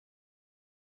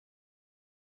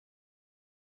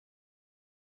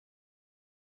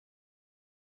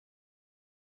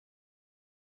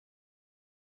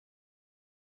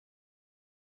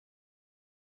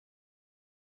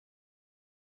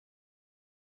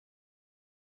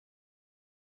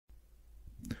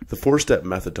The 4-step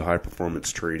method to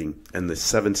high-performance trading and the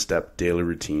 7-step daily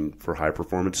routine for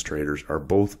high-performance traders are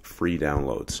both free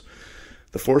downloads.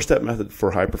 The 4-step method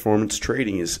for high-performance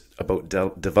trading is about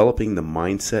developing the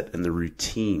mindset and the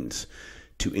routines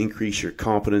to increase your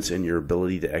competence and your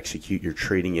ability to execute your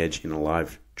trading edge in a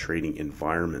live trading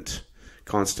environment.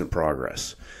 Constant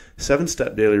progress.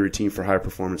 7-step daily routine for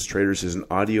high-performance traders is an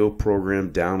audio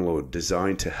program download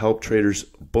designed to help traders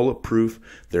bulletproof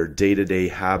their day-to-day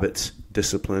habits,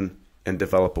 discipline, and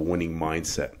develop a winning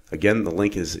mindset. Again, the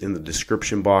link is in the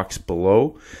description box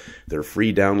below. They're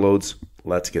free downloads.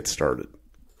 Let's get started.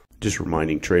 Just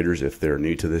reminding traders, if they're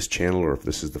new to this channel or if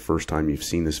this is the first time you've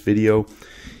seen this video,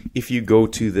 if you go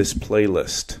to this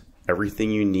playlist, everything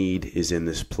you need is in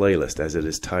this playlist as it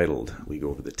is titled. We go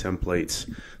over the templates,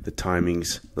 the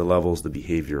timings, the levels, the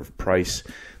behavior of price.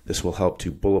 This will help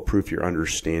to bulletproof your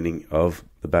understanding of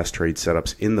the best trade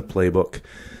setups in the playbook.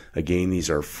 Again, these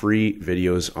are free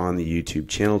videos on the YouTube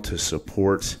channel to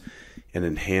support and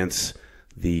enhance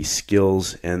the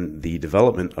skills and the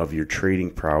development of your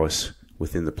trading prowess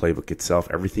within the playbook itself.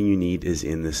 Everything you need is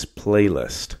in this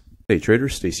playlist. Hey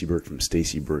traders, Stacey Burke from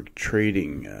Stacey Burke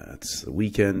Trading. It's the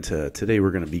weekend. Today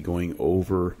we're going to be going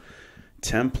over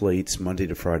templates, Monday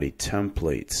to Friday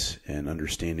templates, and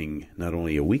understanding not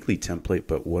only a weekly template,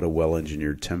 but what a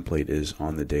well-engineered template is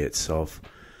on the day itself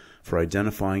for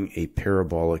identifying a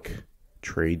parabolic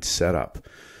trade setup.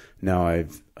 Now,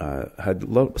 I've had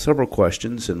several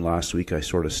questions, and last week I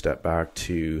sort of stepped back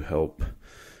to help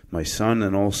my son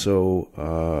and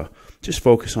also just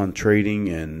focus on trading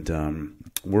and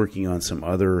working on some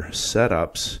other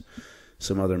setups,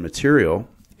 some other material.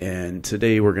 And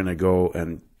today we're going to go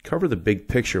and cover the big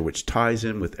picture, which ties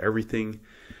in with everything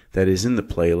that is in the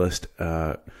playlist,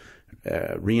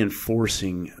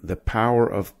 reinforcing the power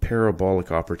of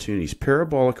parabolic opportunities.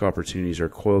 Parabolic opportunities are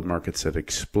coiled markets that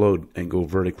explode and go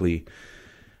vertically,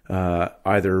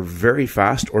 either very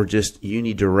fast or just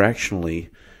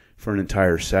unidirectionally for an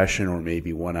entire session, or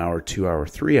maybe 1 hour, 2 hour,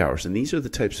 3 hours. And these are the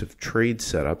types of trade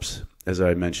setups, as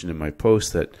I mentioned in my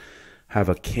post, that have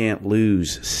a can't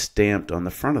lose stamped on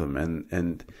the front of them.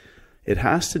 And it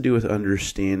has to do with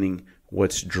understanding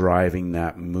what's driving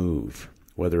that move,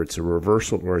 whether it's a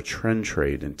reversal or a trend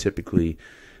trade. And typically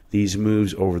these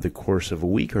moves over the course of a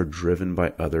week are driven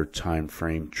by other time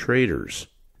frame traders.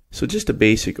 So just a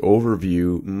basic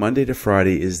overview, Monday to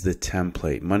Friday is the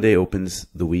template. Monday opens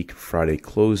the week, Friday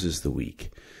closes the week.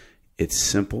 It's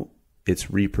simple, it's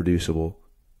reproducible,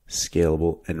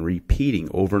 scalable, and repeating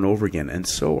over and over again. And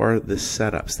so are the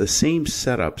setups. The same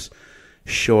setups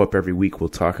show up every week. We'll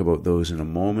talk about those in a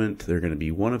moment. They're going to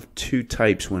be one of two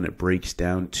types when it breaks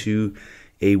down to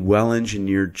a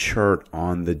well-engineered chart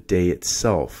on the day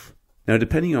itself. Now,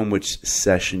 depending on which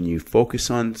session you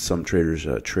focus on, some traders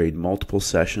trade multiple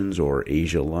sessions, or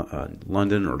Asia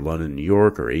London, or London New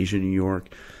York, or Asia New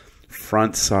York,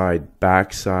 front side,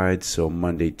 back side, so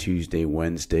Monday, Tuesday,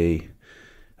 Wednesday,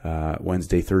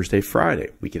 Thursday, Friday.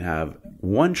 We can have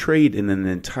one trade in an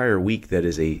entire week that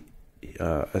is a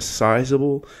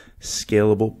sizable,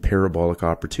 scalable, parabolic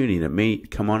opportunity. And it may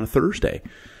come on a Thursday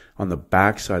on the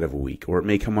back side of a week, or it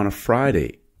may come on a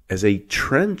Friday as a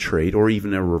trend trade, or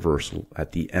even a reversal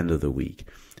at the end of the week.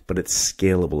 But it's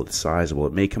scalable, it's sizable.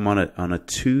 It may come on a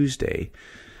Tuesday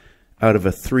out of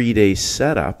a 3-day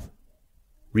setup,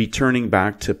 returning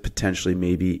back to potentially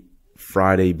maybe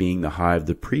Friday being the high of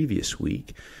the previous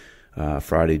week.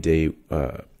 Friday day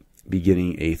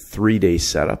beginning a 3-day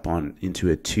setup on into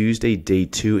a Tuesday, day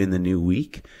 2 in the new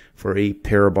week for a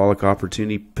parabolic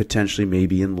opportunity, potentially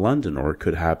maybe in London, or it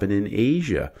could happen in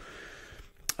Asia.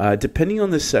 Depending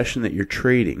on the session that you're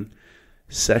trading,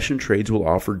 session trades will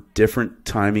offer different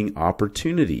timing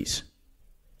opportunities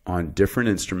on different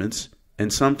instruments,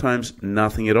 and sometimes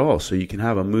nothing at all. So you can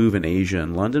have a move in Asia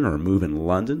and London, or a move in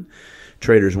London.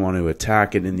 Traders want to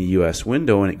attack it in the US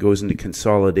window, and it goes into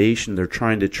consolidation. They're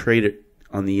trying to trade it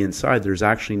on the inside. There's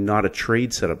actually not a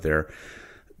trade set up there.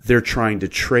 They're trying to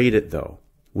trade it though,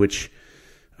 which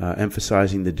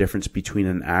emphasizing the difference between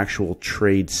an actual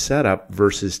trade setup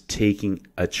versus taking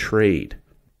a trade.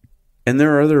 And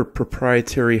there are other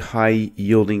proprietary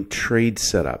high-yielding trade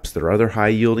setups. There are other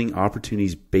high-yielding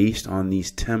opportunities based on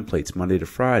these templates, Monday to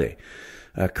Friday.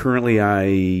 Currently,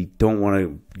 I don't want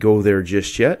to go there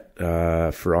just yet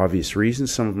for obvious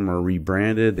reasons. Some of them are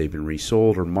rebranded, they've been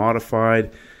resold or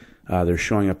modified. They're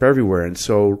showing up everywhere. And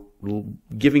so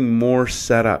giving more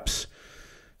setups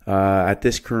at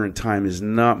this current time is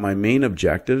not my main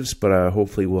objectives, but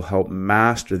hopefully will help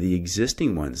master the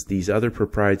existing ones. These other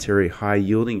proprietary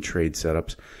high-yielding trade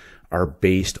setups are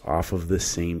based off of the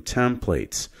same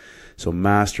templates. So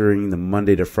mastering the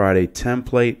Monday to Friday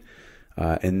template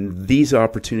And these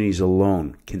opportunities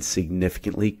alone can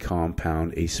significantly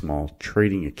compound a small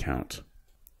trading account.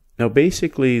 Now,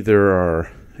 basically, there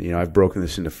are, I've broken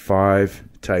this into 5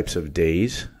 types of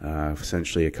days.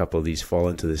 Essentially, a couple of these fall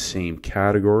into the same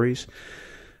categories.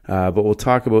 But we'll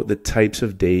talk about the types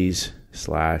of days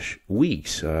 /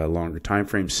 weeks. Longer time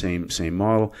frame, same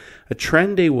model. A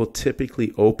trend day will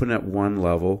typically open at one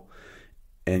level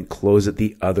and close at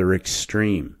the other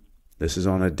extreme. This is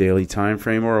on a daily time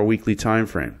frame or a weekly time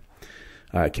frame.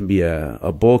 It can be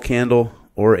a bull candle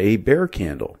or a bear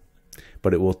candle,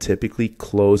 but it will typically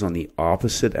close on the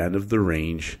opposite end of the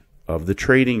range of the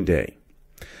trading day.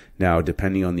 Now,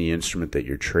 depending on the instrument that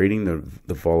you're trading,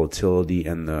 the volatility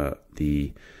and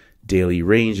the daily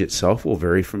range itself will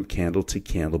vary from candle to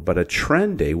candle, but a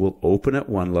trend day will open at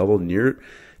one level near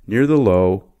the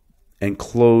low and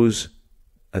close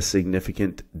a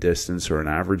significant distance or an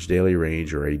average daily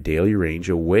range or a daily range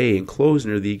away and close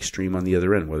near the extreme on the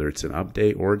other end, whether it's an up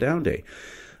day or a down day.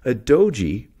 A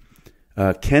doji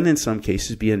can in some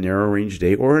cases be a narrow range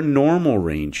day or a normal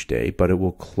range day, but it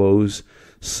will close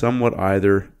somewhat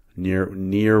either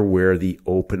near where the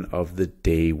open of the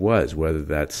day was, whether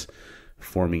that's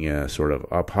forming a sort of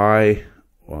up high,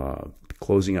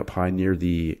 closing up high near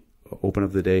the open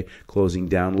of the day, closing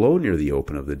down low near the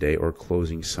open of the day, or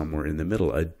closing somewhere in the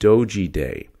middle, a doji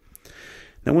day.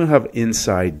 Then we'll have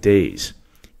inside days.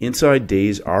 Inside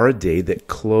days are a day that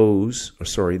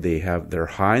they have their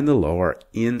high and the low are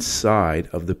inside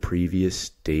of the previous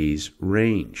day's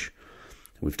range.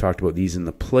 We've talked about these in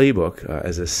the playbook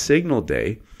as a signal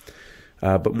day,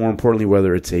 but more importantly,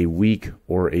 whether it's a week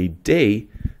or a day,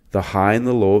 the high and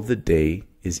the low of the day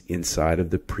is inside of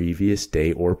the previous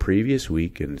day or previous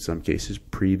week, and in some cases,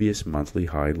 previous monthly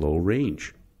high-low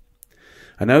range.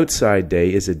 An outside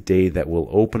day is a day that will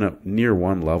open up near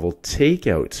one level, take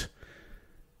out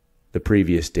the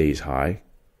previous day's high,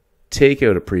 take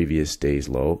out a previous day's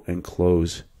low, and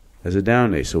close as a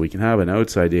down day. So we can have an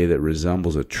outside day that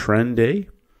resembles a trend day,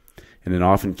 and in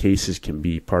often cases can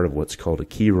be part of what's called a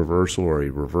key reversal or a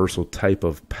reversal type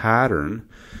of pattern.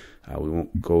 We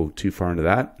won't go too far into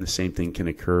that. The same thing can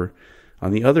occur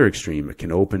on the other extreme. It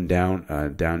can open down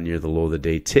near the low of the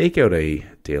day, take out a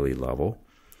daily level,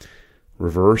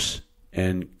 reverse,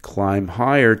 and climb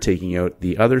higher, taking out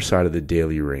the other side of the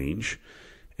daily range,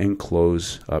 and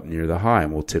close up near the high.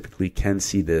 And we'll typically can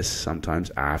see this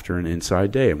sometimes after an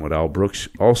inside day, and what Al Brooks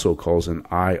also calls an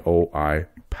IOI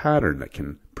pattern that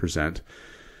can present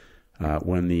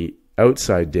when the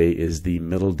outside day is the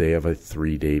middle day of a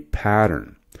 3-day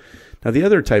pattern. Now, the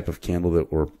other type of candle that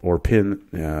or pin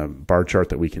bar chart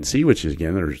that we can see, which is,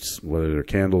 again, whether they're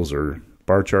candles or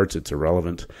bar charts, it's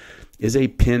irrelevant, is a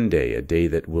pin day, a day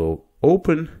that will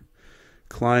open,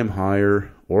 climb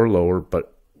higher or lower,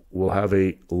 but will have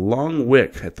a long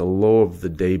wick at the low of the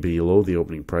day below the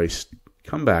opening price,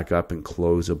 come back up and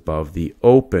close above the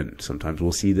open. Sometimes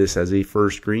we'll see this as a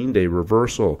first green day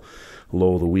reversal,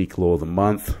 low of the week, low of the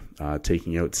month,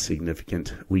 taking out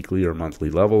significant weekly or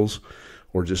monthly levels,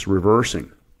 or just reversing.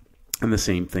 And the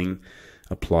same thing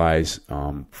applies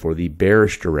for the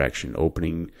bearish direction,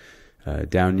 opening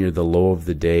down near the low of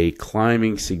the day,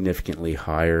 climbing significantly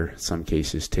higher, in some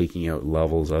cases taking out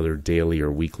levels, other daily or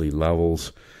weekly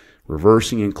levels,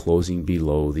 reversing and closing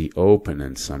below the open.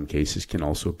 In some cases can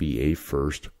also be a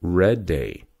first red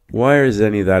day. Why is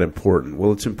any of that important?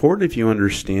 Well, it's important if you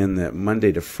understand that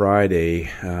Monday to Friday,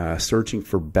 searching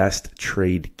for best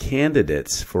trade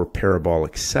candidates for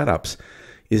parabolic setups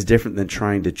is different than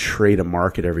trying to trade a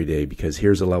market every day, because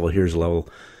here's a level,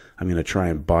 I'm going to try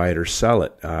and buy it or sell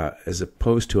it, as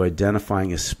opposed to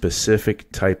identifying a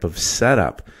specific type of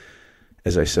setup.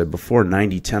 As I said before,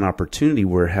 90-10 opportunity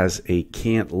where it has a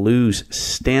can't lose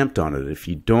stamped on it. If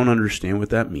you don't understand what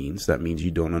that means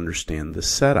you don't understand the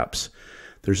setups.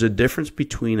 There's a difference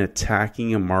between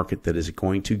attacking a market that is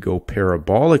going to go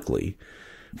parabolically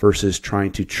versus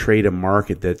trying to trade a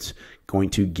market that's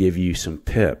going to give you some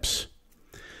pips.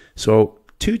 So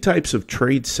 2 types of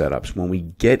trade setups when we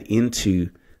get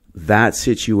into that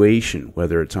situation,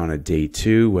 whether it's on a day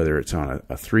 2, whether it's on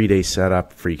a 3-day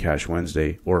setup, free cash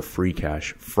Wednesday, or free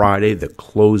cash Friday, the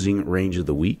closing range of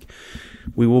the week,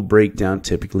 we will break down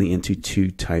typically into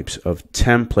 2 types of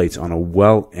templates on a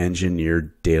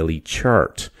well-engineered daily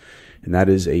chart. And that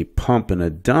is a pump and a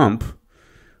dump,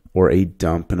 or a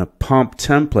dump and a pump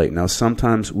template. Now,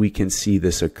 sometimes we can see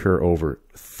this occur over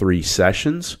 3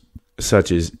 sessions,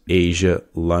 such as Asia,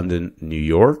 London, New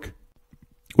York.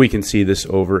 We can see this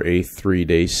over a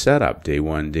 3-day setup, day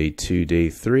 1, day 2, day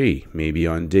 3, maybe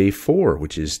on day 4,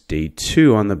 which is day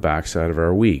 2 on the backside of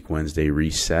our week. Wednesday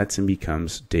resets and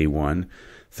becomes day 1,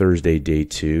 Thursday, day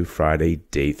 2, Friday,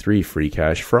 day 3, free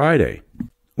cash Friday.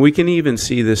 We can even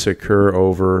see this occur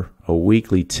over a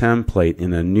weekly template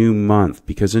in a new month,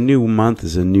 because a new month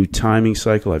is a new timing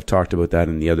cycle. I've talked about that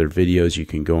in the other videos. You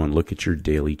can go and look at your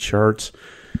daily charts.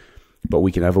 But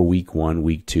we can have a week 1,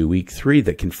 week 2, week 3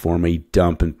 that can form a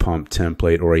dump and pump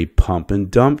template or a pump and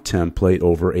dump template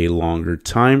over a longer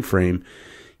time frame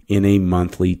in a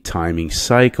monthly timing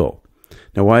cycle.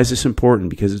 Now, why is this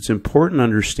important? Because it's important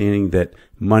understanding that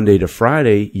Monday to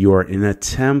Friday, you are in a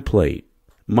template.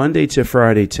 Monday to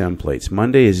Friday templates.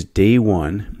 Monday is day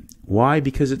 1. Why?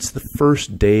 Because it's the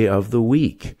first day of the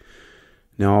week.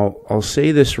 Now, I'll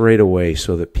say this right away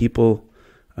so that people...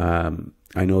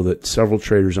 I know that several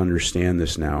traders understand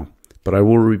this now, but I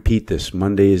will repeat this.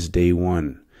 Monday is day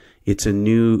 1. It's a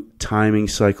new timing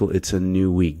cycle. It's a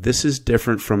new week. This is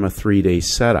different from a 3-day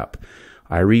setup.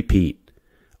 I repeat,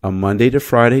 a Monday to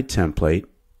Friday template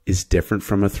is different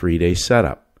from a 3-day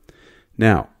setup.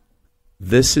 Now,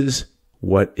 this is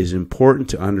what is important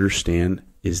to understand,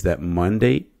 is that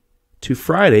Monday to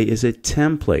Friday is a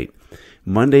template.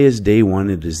 Monday is day 1.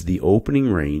 It is the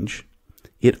opening range.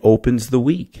 It opens the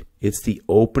week. It's the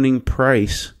opening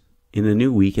price in a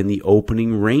new week and the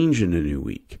opening range in a new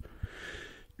week.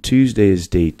 Tuesday is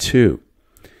day 2.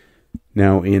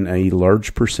 Now, in a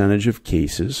large percentage of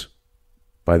cases,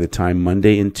 by the time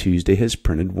Monday and Tuesday has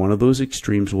printed, one of those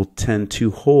extremes will tend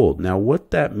to hold. Now, what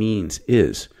that means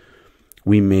is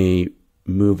we may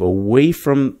move away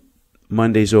from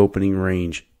Monday's opening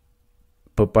range,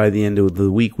 but by the end of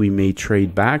the week, we may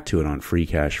trade back to it on Free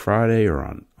Cash Friday or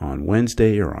on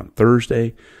Wednesday or on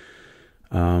Thursday.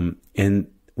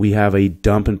 And we have a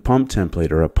dump and pump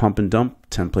template or a pump and dump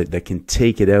template that can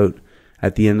take it out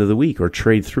at the end of the week or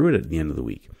trade through it at the end of the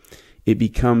week. It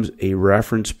becomes a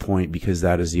reference point because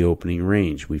that is the opening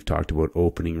range. We've talked about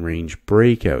opening range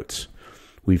breakouts.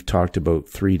 We've talked about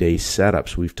 3-day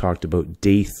setups. We've talked about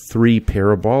day 3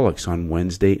 parabolics on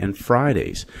Wednesday and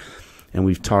Fridays. And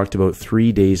we've talked about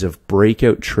 3 days of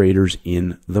breakout traders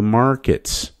in the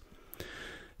markets.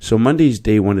 So Monday's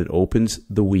day 1, it opens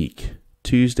the week.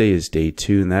 Tuesday is day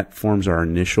 2, and that forms our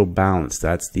initial balance.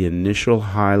 That's the initial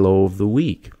high-low of the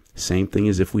week. Same thing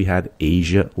as if we had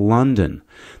Asia-London.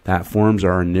 That forms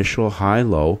our initial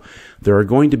high-low. There are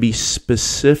going to be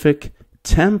specific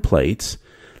templates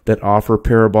that offer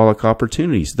parabolic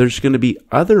opportunities. There's going to be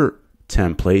other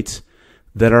templates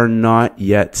that are not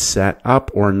yet set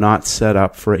up or not set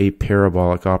up for a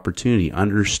parabolic opportunity.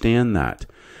 Understand that.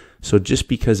 So just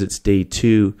because it's day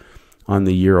 2 on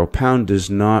the euro pound does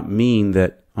not mean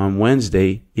that on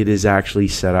Wednesday it is actually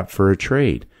set up for a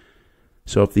trade.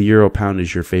 So if the euro pound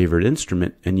is your favorite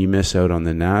instrument and you miss out on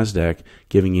the NASDAQ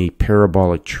giving a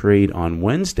parabolic trade on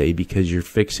Wednesday because you're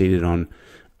fixated on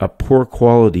a poor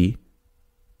quality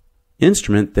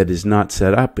instrument that is not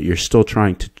set up, but you're still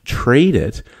trying to trade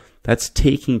it, that's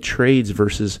taking trades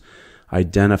versus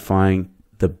identifying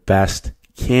the best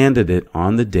candidate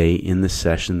on the day in the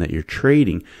session that you're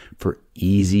trading for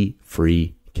easy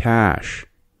free cash.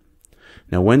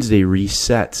 Now Wednesday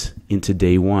resets into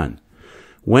day 1.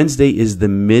 Wednesday is the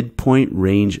midpoint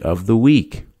range of the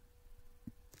week.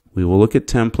 We will look at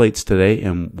templates today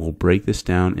and we'll break this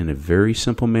down in a very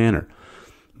simple manner.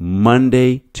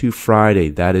 Monday to Friday,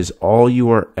 that is all you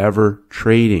are ever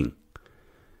trading.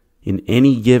 In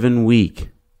any given week,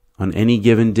 on any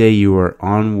given day, you are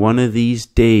on one of these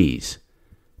days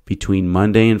between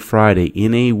Monday and Friday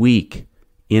in a week,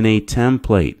 in a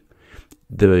template.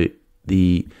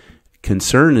 The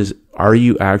concern is, are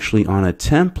you actually on a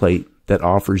template that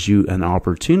offers you an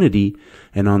opportunity?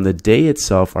 And on the day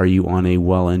itself, are you on a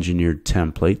well-engineered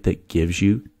template that gives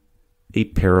you a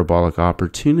parabolic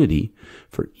opportunity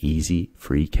for easy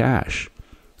free cash?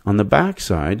 On the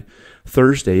backside,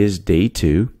 Thursday is day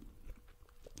 2,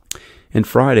 and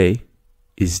Friday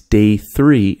is day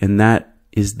 3, and that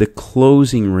is the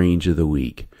closing range of the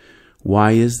week.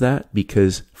 Why is that?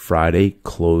 Because Friday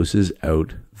closes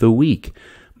out the week.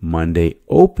 Monday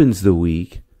opens the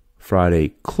week,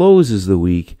 Friday closes the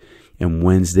week, and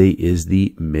Wednesday is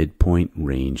the midpoint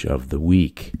range of the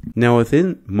week. Now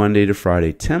within Monday to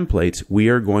Friday templates, we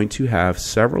are going to have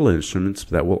several instruments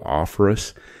that will offer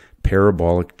us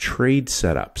parabolic trade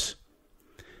setups.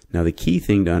 Now the key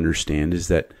thing to understand is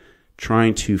that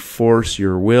trying to force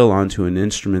your will onto an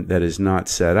instrument that is not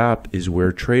set up is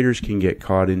where traders can get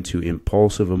caught into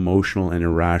impulsive, emotional, and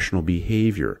irrational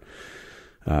behavior.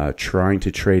 Trying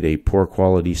to trade a poor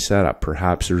quality setup.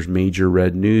 Perhaps there's major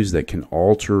red news that can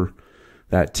alter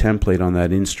that template on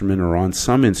that instrument or on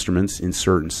some instruments in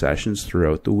certain sessions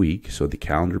throughout the week. So the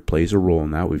calendar plays a role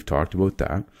in that. We've talked about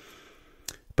that.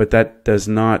 But that does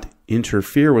not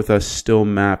interfere with us still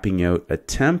mapping out a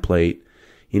template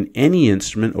in any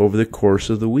instrument over the course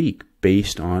of the week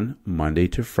based on Monday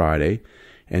to Friday.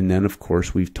 And then, of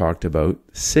course, we've talked about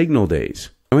signal days.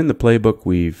 Now in the playbook,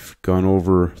 we've gone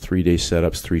over 3-day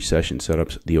setups, 3-session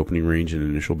setups, the opening range and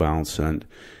initial balance. And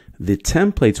the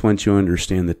templates, once you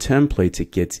understand the templates,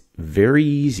 it gets very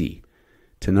easy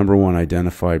to, number one,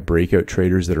 identify breakout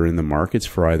traders that are in the markets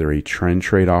for either a trend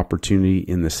trade opportunity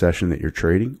in the session that you're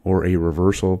trading or a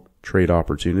reversal trade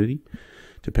opportunity,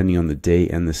 depending on the day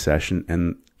and the session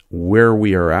and where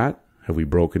we are at. Have we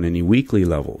broken any weekly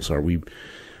levels? Are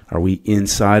we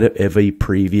inside of a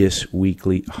previous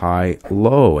weekly high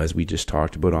low, as we just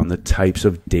talked about on the types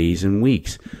of days and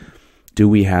weeks? Do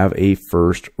we have a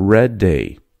first red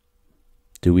day?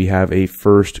 Do we have a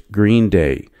first green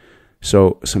day?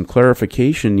 So some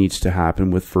clarification needs to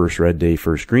happen with first red day,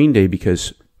 first green day,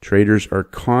 because traders are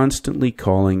constantly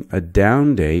calling a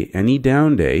down day, any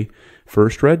down day,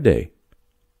 first red day.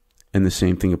 And the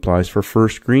same thing applies for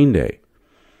first green day.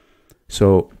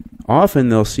 So often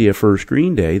they'll see a first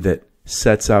green day that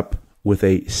sets up with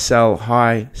a sell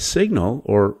high signal,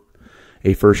 or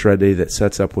a first red day that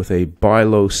sets up with a buy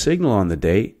low signal on the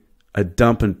day, a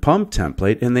dump and pump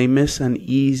template, and they miss an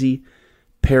easy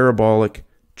parabolic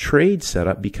trade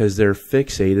setup because they're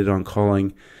fixated on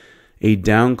calling a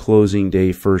down closing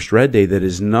day first red day that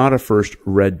is not a first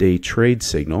red day trade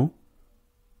signal.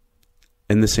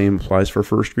 And the same applies for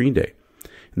first green day.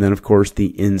 And then, of course,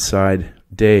 the inside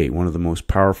day, one of the most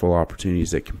powerful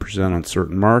opportunities that can present on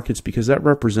certain markets, because that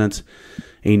represents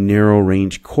a narrow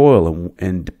range coil,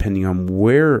 and depending on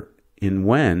where and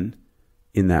when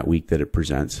in that week that it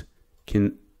presents,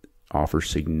 can offer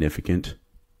significant,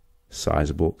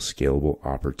 sizable, scalable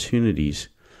opportunities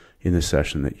in the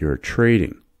session that you're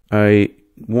trading. I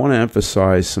want to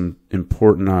emphasize some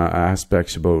important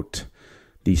aspects about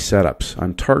these setups.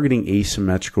 I'm targeting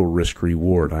asymmetrical risk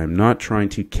reward. I'm not trying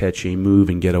to catch a move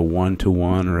and get a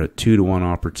 1-to-1 or a 2-to-1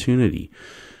 opportunity.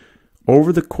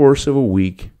 Over the course of a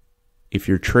week, if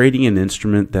you're trading an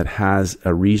instrument that has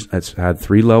that's had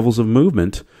 3 levels of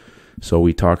movement, so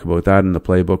we talk about that in the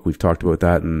playbook, we've talked about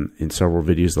that in several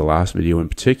videos, the last video in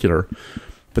particular,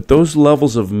 but those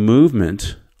levels of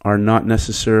movement are not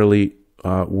necessarily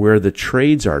where the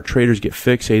trades are. Traders get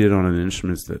fixated on an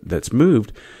instrument that's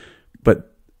moved, but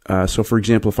so for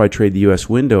example, if I trade the US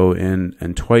window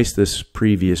and twice this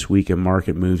previous week a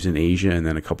market moves in Asia and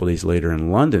then a couple days later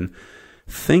in London,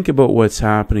 think about what's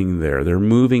happening there. They're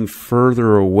moving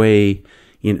further away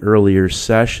in earlier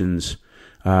sessions.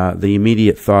 The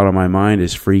immediate thought on my mind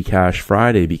is Free Cash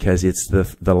Friday, because it's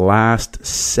the last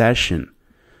session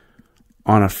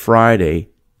on a Friday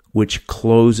which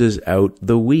closes out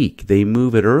the week. They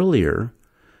move it earlier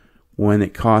when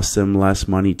it costs them less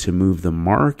money to move the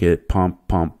market, pump,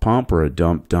 pump, pump, or a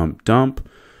dump, dump, dump,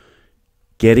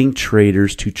 getting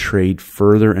traders to trade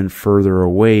further and further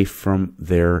away from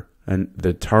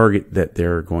the target that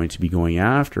they're going to be going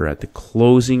after at the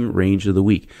closing range of the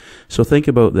week. So think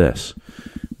about this.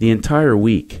 The entire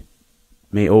week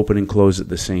may open and close at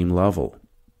the same level.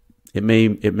 It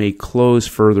may close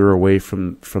further away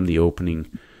from the opening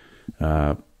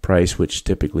price, which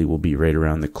typically will be right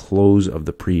around the close of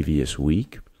the previous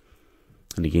week.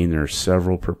 And again, there are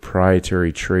several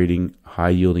proprietary trading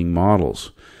high-yielding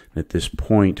models. At this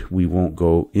point, we won't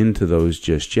go into those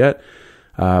just yet.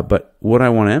 But what I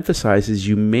want to emphasize is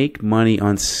you make money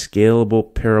on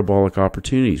scalable parabolic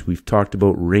opportunities. We've talked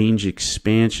about range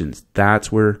expansions.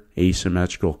 That's where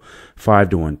asymmetrical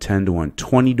 5-to-1, 10-to-1,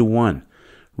 20-to-1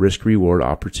 risk-reward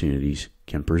opportunities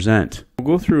can present.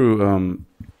 We'll go through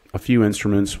a few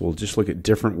instruments. We'll just look at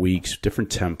different weeks, different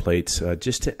templates,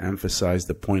 just to emphasize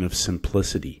the point of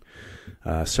simplicity.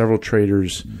 Several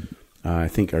traders, I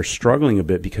think, are struggling a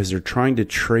bit because they're trying to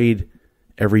trade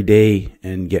every day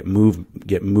and get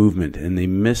movement, and they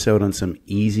miss out on some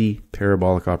easy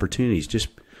parabolic opportunities. Just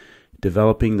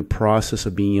developing the process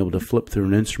of being able to flip through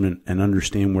an instrument and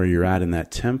understand where you're at in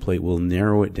that template will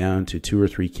narrow it down to 2 or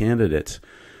 3 candidates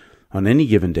on any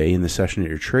given day in the session that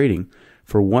you're trading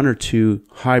for 1 or 2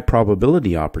 high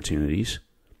probability opportunities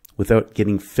without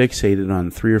getting fixated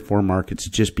on 3 or 4 markets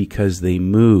just because they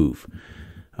move.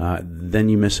 Then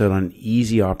you miss out on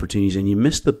easy opportunities, and you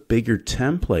miss the bigger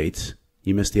templates.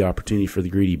 You miss the opportunity for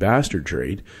the greedy bastard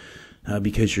trade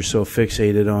because you're so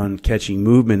fixated on catching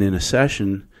movement in a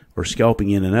session or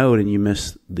scalping in and out, and you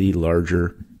miss the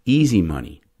larger easy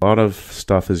money. A lot of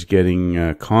stuff is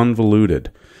getting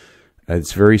convoluted.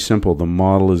 It's very simple. The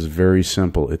model is very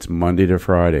simple. It's Monday to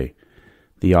Friday.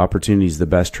 The opportunities, the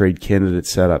best trade candidate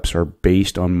setups are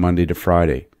based on Monday to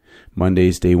Friday. Monday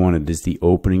is day one. It is the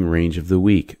opening range of the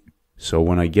week. So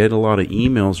when I get a lot of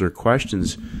emails or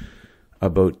questions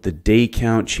about the day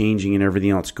count changing and everything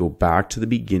else, go back to the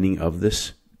beginning of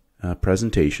this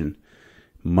presentation.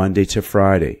 Monday to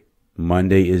Friday.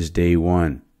 Monday is day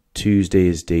one. Tuesday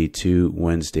is day two.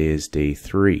 Wednesday is day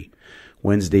three.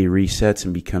 Wednesday resets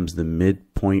and becomes the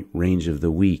midpoint range of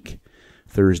the week.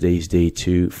 Thursday's day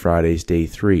two. Friday's day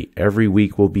three. Every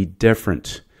week will be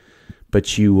different,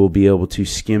 but you will be able to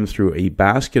skim through a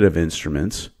basket of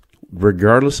instruments,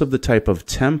 regardless of the type of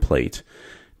template,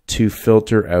 to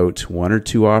filter out one or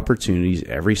two opportunities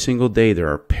every single day. There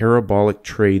are parabolic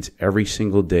trades every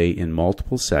single day in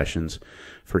multiple sessions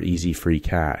for easy free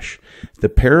cash. The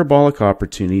parabolic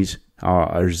opportunities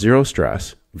are zero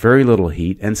stress, very little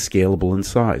heat, and scalable in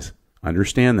size.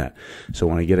 Understand that. So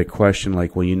when I get a question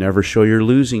like, well, you never show your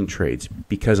losing trades,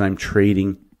 because I'm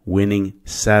trading winning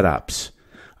setups.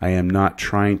 I am not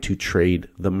trying to trade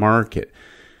the market.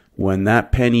 When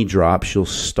that penny drops, you'll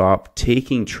stop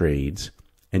taking trades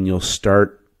and you'll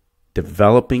start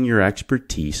developing your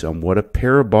expertise on what a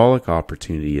parabolic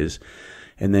opportunity is.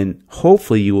 And then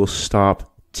hopefully you will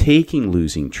stop taking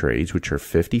losing trades, which are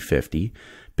 50-50,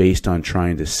 based on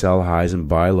trying to sell highs and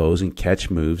buy lows and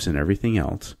catch moves and everything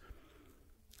else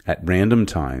at random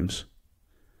times,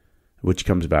 which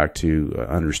comes back to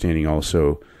understanding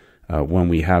also when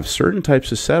we have certain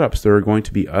types of setups, there are going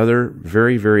to be other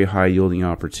very, very high yielding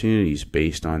opportunities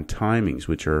based on timings,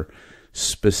 which are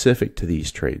specific to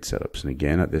these trade setups. And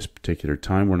again, at this particular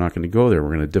time, we're not going to go there. We're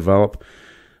going to develop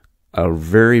a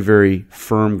very, very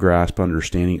firm grasp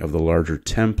understanding of the larger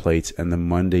templates and the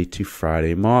Monday to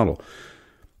Friday model.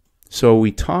 So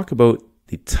we talk about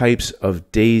the types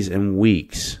of days and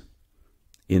weeks.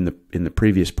 In the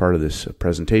previous part of this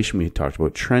presentation, we talked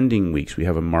about trending weeks. We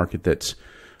have a market that's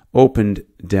opened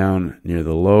down near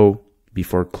the low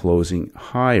before closing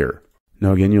higher.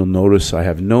 Now again, you'll notice I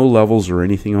have no levels or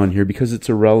anything on here because it's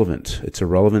irrelevant. It's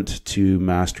irrelevant to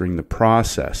mastering the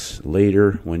process.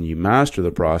 Later, when you master the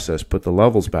process, put the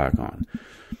levels back on.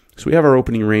 So we have our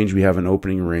opening range. We have an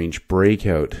opening range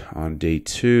breakout on day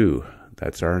two.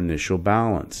 That's our initial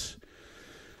balance.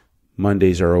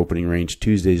 Monday's our opening range.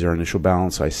 Tuesday's our initial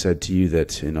balance. I said to you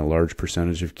that in a large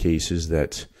percentage of cases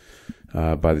that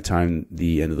by the time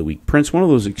the end of the week prints, one of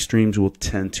those extremes will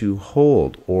tend to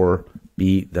hold or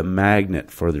be the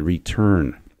magnet for the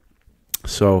return.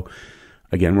 So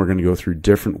again, we're going to go through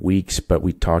different weeks, but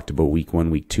we talked about week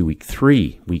 1, week 2, week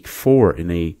 3, week 4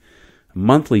 in a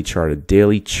monthly chart, a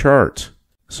daily chart.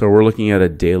 So we're looking at a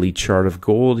daily chart of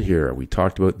gold here. We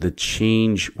talked about the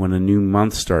change when a new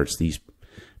month starts. These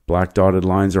black dotted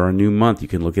lines are a new month. You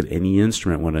can look at any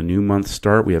instrument. When a new month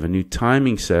starts, we have a new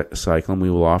timing cycle, and we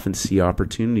will often see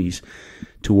opportunities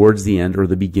towards the end or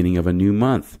the beginning of a new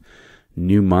month.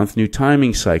 New month, new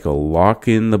timing cycle. Lock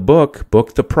in the book,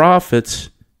 book the profits,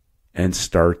 and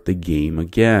start the game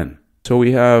again. So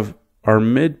we have our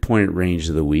midpoint range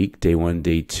of the week, day 1,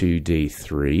 day 2, day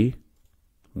 3.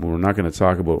 We're not going to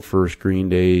talk about first green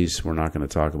days. We're not going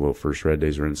to talk about first red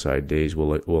days or inside days.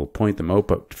 We'll point them out,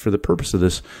 but for the purpose of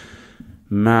this,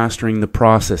 mastering the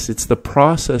process. It's the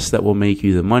process that will make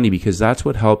you the money, because that's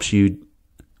what helps you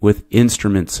with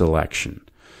instrument selection.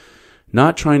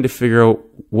 Not trying to figure out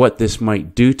what this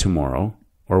might do tomorrow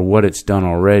or what it's done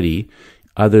already,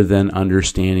 other than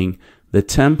understanding the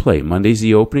template. Monday's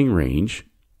the opening range.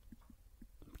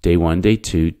 Day 1, day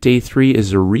 2. Day 3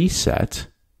 is a reset.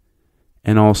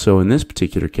 And also, in this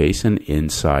particular case, an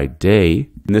inside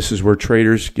day. And this is where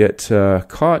traders get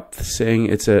caught saying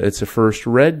it's a first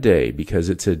red day because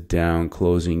it's a down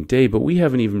closing day. But we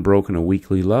haven't even broken a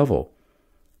weekly level.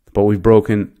 But we've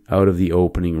broken out of the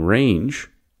opening range.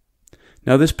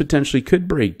 Now, this potentially could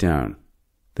break down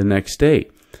the next day.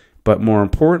 But more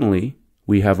importantly,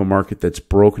 we have a market that's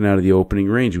broken out of the opening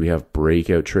range. We have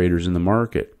breakout traders in the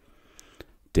market.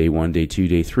 Day 1, day 2,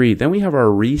 day 3. Then we have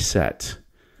our reset.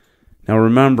 Now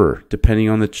remember, depending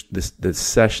on the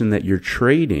session that you're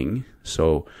trading,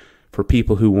 so for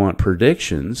people who want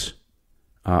predictions,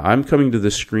 I'm coming to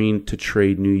the screen to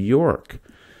trade New York.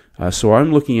 So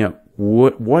I'm looking at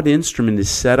what instrument is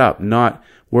set up, not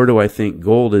where do I think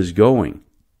gold is going.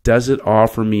 Does it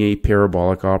offer me a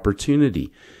parabolic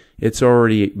opportunity? It's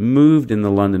already moved in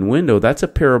the London window. That's a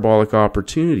parabolic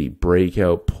opportunity.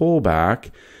 Breakout, pullback.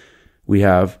 We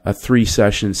have a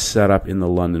 3-session setup in the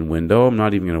London window. I'm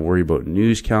not even going to worry about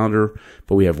news calendar,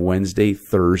 but we have Wednesday,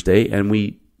 Thursday, and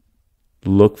we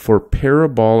look for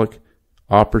parabolic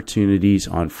opportunities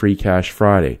on Free Cash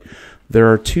Friday.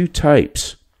 There are 2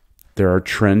 types. There are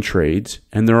trend trades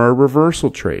and there are reversal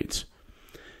trades.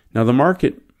 Now the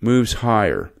market moves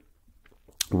higher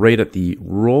right at the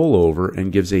rollover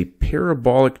and gives a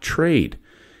parabolic trade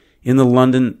in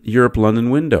the Europe-London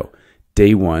window.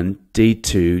 Day 1, day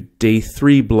 2, day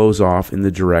 3 blows off in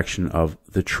the direction of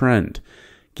the trend,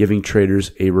 giving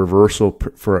traders a reversal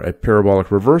for a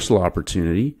parabolic reversal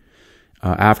opportunity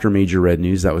after major red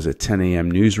news. That was a 10 a.m.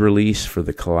 news release for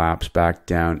the collapse back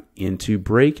down into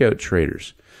breakout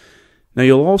traders. Now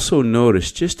you'll also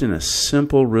notice, just in a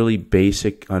simple, really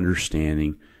basic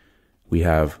understanding, we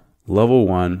have level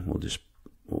 1.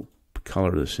 We'll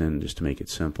color this in just to make it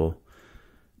simple.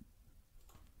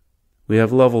 We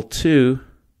have level 2,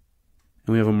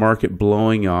 and we have a market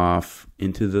blowing off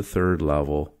into the third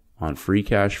level on Free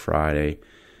Cash Friday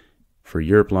for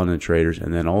Europe-London traders,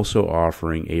 and then also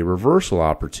offering a reversal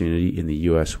opportunity in the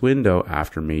U.S. window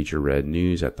after major red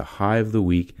news at the high of the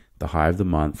week, the high of the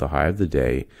month, the high of the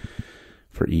day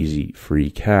for easy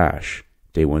free cash.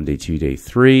 Day 1, day 2, day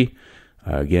 3.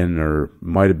 Again, there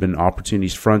might have been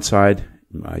opportunities front side,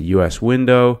 U.S.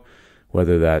 window,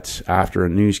 whether that's after a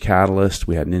news catalyst.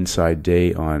 We had an inside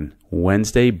day on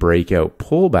Wednesday, breakout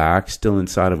pullback, still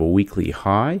inside of a weekly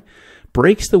high,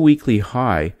 breaks the weekly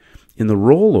high in the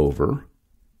rollover,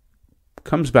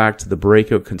 comes back to the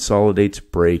breakout, consolidates,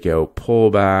 breakout,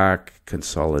 pullback,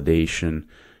 consolidation,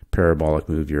 parabolic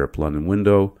move, Europe-London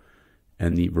window,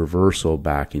 and the reversal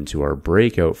back into our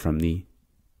breakout from the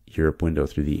Europe window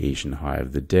through the Asian high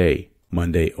of the day.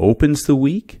 Monday opens the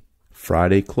week,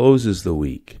 Friday closes the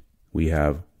week. We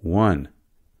have 1,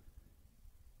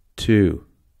 2,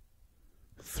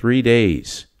 3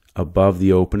 days above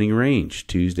the opening range.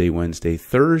 Tuesday, Wednesday,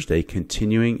 Thursday,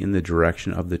 continuing in the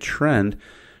direction of the trend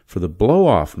for the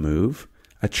blow-off move,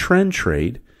 a trend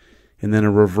trade, and then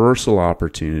a reversal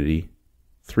opportunity,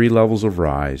 3 levels of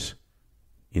rise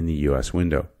in the U.S.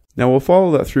 window. Now we'll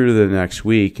follow that through to the next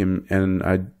week, and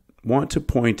I want to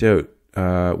point out,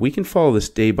 we can follow this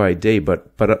day by day,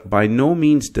 but by no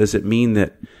means does it mean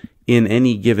that in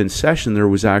any given session there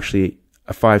was actually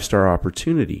a 5-star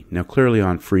opportunity. Now clearly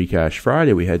on Free Cash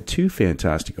Friday we had 2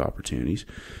 fantastic opportunities.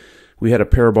 We had a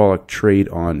parabolic trade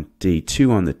on day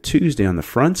 2 on the Tuesday on the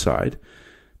front side,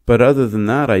 but other than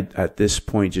that, at this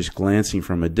point, just glancing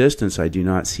from a distance, I do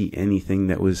not see anything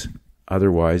that was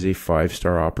otherwise a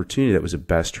 5-star opportunity that was a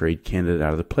best trade candidate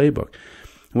out of the playbook.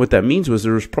 And what that means was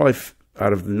there was probably,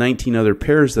 out of the 19 other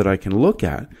pairs that I can look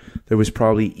at, there was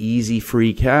probably easy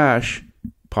free cash,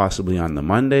 possibly on the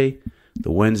Monday,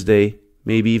 the Wednesday,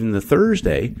 maybe even the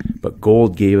Thursday, but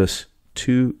gold gave us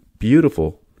 2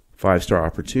 beautiful 5-star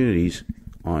opportunities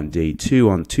on day 2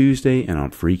 on Tuesday and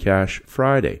on Free Cash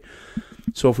Friday.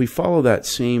 So if we follow that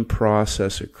same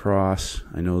process across,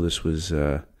 I know this was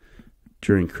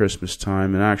during Christmas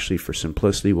time, and actually for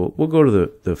simplicity, we'll go to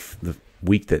the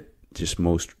week that just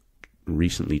most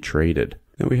recently traded.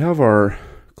 Now we have our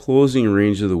closing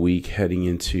range of the week heading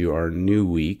into our new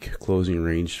week, closing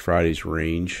range, Friday's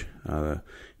range. In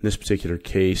this particular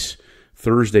case,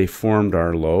 Thursday formed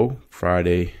our low,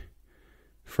 Friday's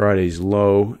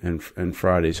low, and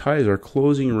Friday's high is our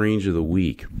closing range of the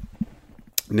week.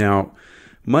 Now,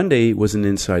 Monday was an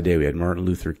inside day. We had Martin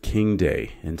Luther King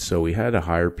Day, and so we had a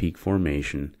higher peak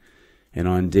formation. And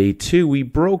on day 2, we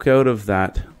broke out of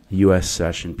that U.S.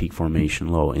 session peak formation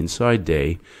low, inside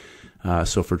day.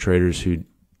 So for traders who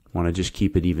want to just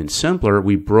keep it even simpler,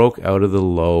 we broke out of the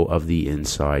low of the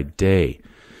inside day.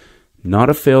 Not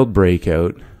a failed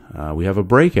breakout. We have a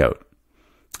breakout.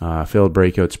 Failed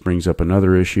breakouts brings up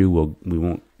another issue. We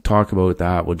won't talk about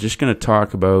that. We're just going to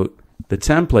talk about the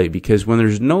template, because when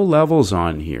there's no levels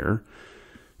on here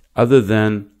other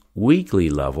than weekly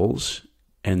levels,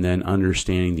 and then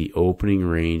understanding the opening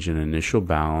range and initial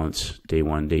balance, day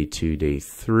 1, day 2, day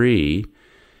 3,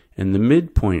 and the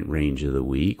midpoint range of the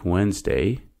week,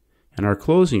 Wednesday, and our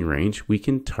closing range, we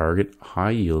can target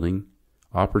high-yielding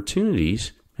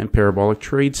opportunities and parabolic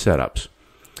trade setups.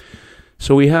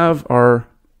 So we have our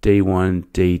day 1,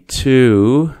 day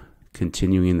 2,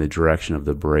 continuing in the direction of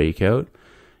the breakout,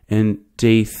 and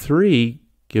day 3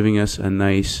 giving us a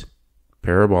nice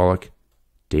parabolic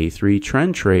day 3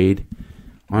 trend trade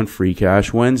on Free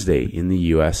Cash Wednesday in the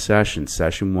U.S. session.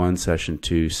 Session 1, Session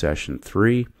 2, Session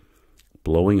 3,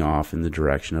 blowing off in the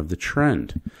direction of the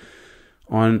trend.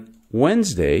 On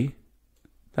Wednesday,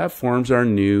 that forms our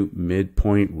new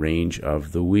midpoint range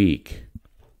of the week.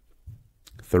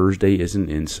 Thursday is an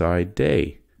inside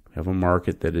day. We have a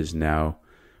market that is now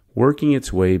working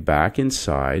its way back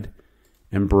inside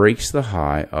and breaks the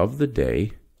high of the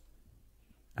day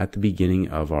at the beginning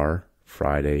of our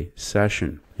Friday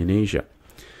session in Asia.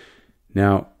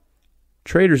 Now,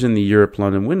 traders in the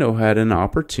Europe-London window had an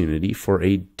opportunity for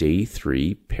a day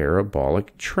 3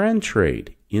 parabolic trend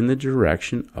trade in the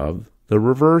direction of the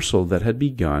reversal that had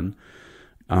begun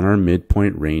on our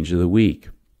midpoint range of the week.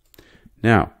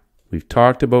 Now, we've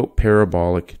talked about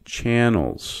parabolic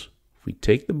channels. If we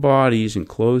take the bodies and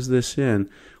close this in,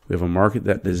 we have a market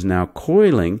that is now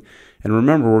coiling. And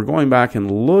remember, we're going back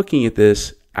and looking at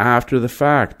this after the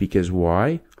fact, because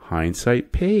why?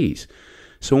 Hindsight pays.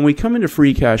 So when we come into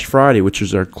Free Cash Friday, which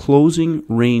is our closing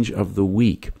range of the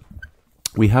week,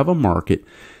 we have a market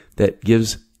that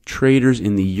gives traders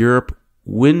in the Europe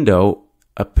window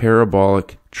a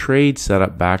parabolic trade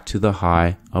setup back to the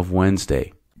high of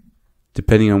Wednesday,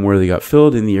 depending on where they got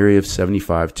filled, in the area of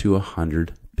 75 to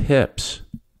 100 pips.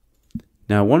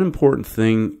 Now, one important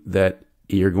thing that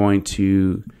you're going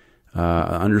to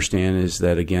understand is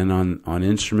that, again, on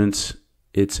instruments,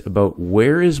 it's about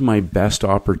where is my best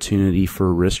opportunity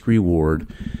for risk reward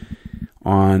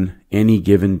on any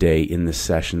given day in the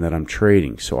session that I'm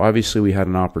trading. So obviously we had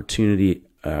an opportunity.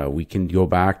 We can go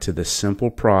back to the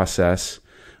simple process,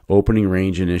 opening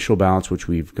range, initial balance, which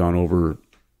we've gone over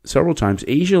several times.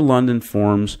 Asia-London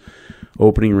forms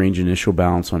opening range, initial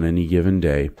balance on any given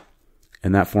day,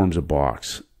 and that forms a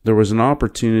box. There was an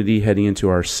opportunity heading into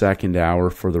our second hour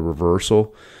for the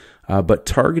reversal, but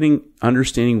targeting,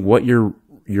 understanding what your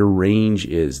range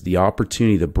is, the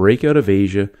opportunity, the breakout of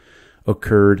Asia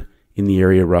occurred in the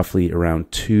area roughly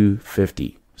around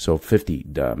 250. So 50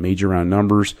 major round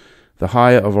numbers. The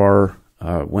high of our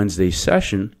Wednesday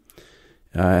session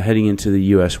heading into the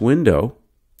U.S. window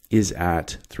is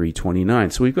at 329.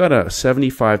 So we've got a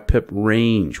 75 pip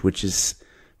range, which is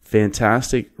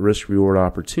fantastic risk reward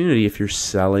opportunity if you're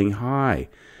selling high.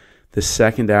 The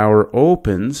second hour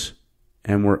opens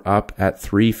and we're up at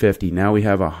 350. Now we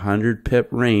have a 100 pip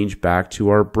range back to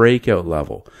our breakout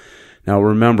level. Now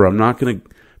remember, I'm not going to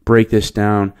break this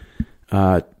down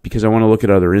because I want to look at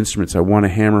other instruments. I want to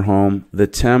hammer home the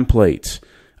templates.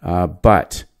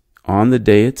 But on the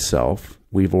day itself,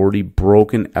 we've already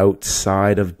broken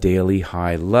outside of daily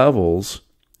high levels,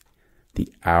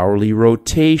 the hourly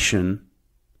rotation,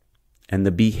 and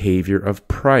the behavior of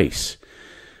price.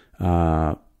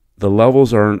 The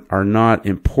levels are not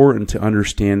important to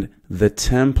understand the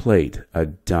template, a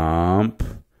dump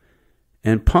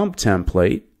and pump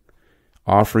template,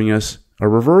 offering us a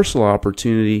reversal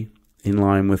opportunity in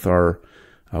line with our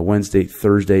Wednesday,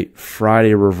 Thursday,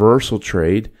 Friday reversal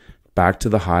trade back to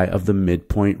the high of the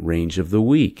midpoint range of the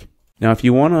week. Now, if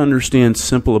you want to understand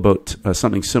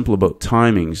something simple about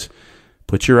timings,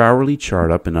 put your hourly chart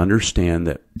up and understand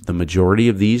that the majority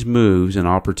of these moves and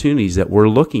opportunities that we're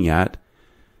looking at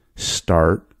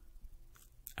start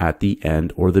at the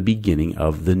end or the beginning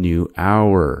of the new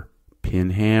hour.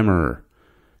 Pin hammer.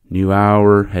 New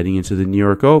hour heading into the New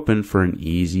York Open for an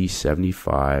easy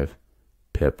 75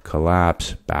 pip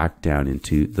collapse back down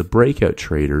into the breakout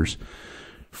traders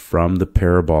from the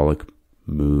parabolic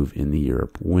move in the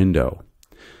Europe window.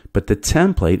 But the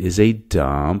template is a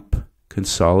dump,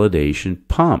 consolidation,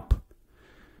 pump.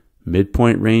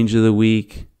 Midpoint range of the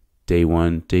week, day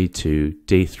 1, day 2,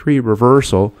 day 3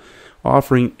 reversal,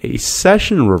 offering a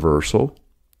session reversal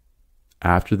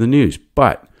after the news.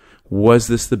 But was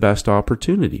this the best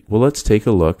opportunity? Well, let's take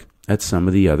a look at some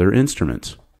of the other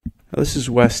instruments. Now, this is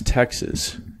West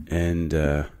Texas,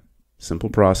 and simple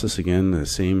process again, the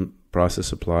same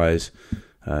process applies.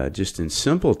 Just in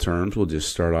simple terms, we'll just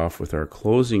start off with our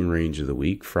closing range of the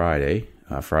week, Friday.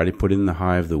 Friday put in the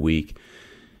high of the week.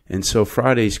 And so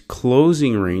Friday's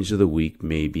closing range of the week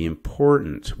may be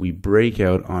important. We break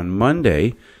out on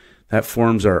Monday. That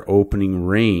forms our opening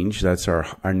range. That's our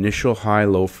initial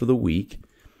high-low for the week.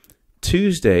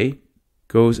 Tuesday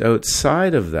goes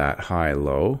outside of that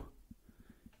high-low.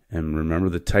 And remember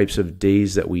the types of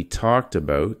days that we talked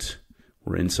about.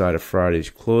 We're inside of Friday's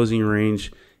closing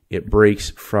range. It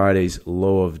breaks Friday's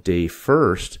low of day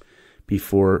first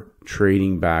before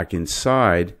trading back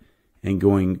inside and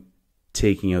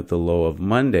taking out the low of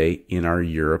Monday in our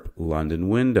Europe-London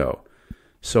window.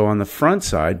 So on the front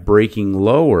side, breaking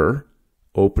lower,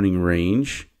 opening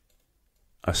range,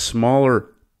 a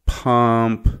smaller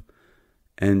pump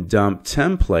and dump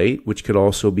template, which could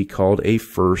also be called a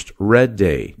first red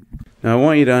day. Now, I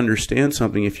want you to understand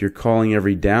something. If you're calling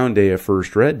every down day a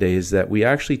first red day, is that we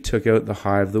actually took out the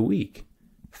high of the week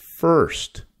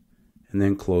first and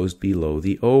then closed below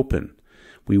the open.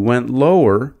 We went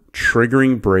lower,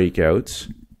 triggering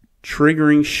breakouts,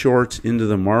 triggering shorts into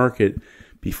the market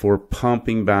before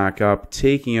pumping back up,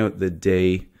 taking out the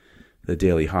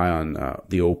daily high on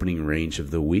the opening range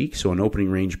of the week. So an opening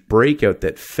range breakout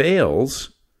that fails,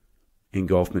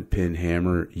 engulfment pin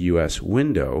hammer US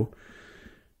window,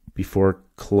 before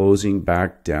closing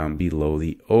back down below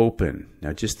the open.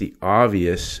 Now, just the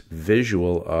obvious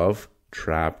visual of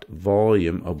trapped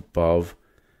volume above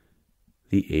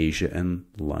the Asia and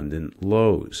London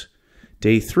lows.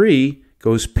 Day 3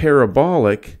 goes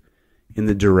parabolic in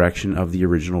the direction of the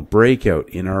original breakout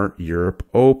in our Europe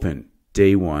Open.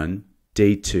 Day 1,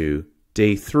 Day 2,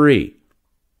 Day 3.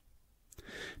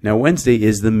 Now Wednesday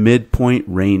is the midpoint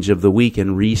range of the week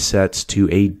and resets to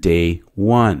a Day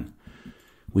 1.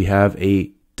 We have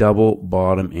a double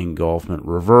bottom engulfment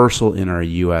reversal in our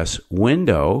US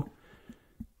window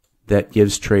that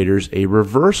gives traders a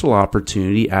reversal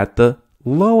opportunity at the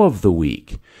low of the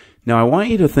week. Now I want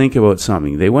you to think about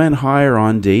something. They went higher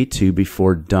on Day 2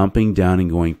 before dumping down and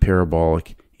going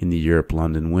parabolic in the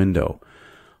Europe-London window.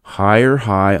 Higher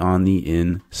high on the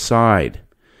inside.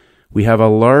 We have a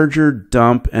larger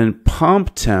dump and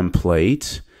pump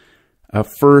template, a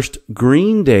first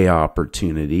green day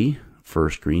opportunity.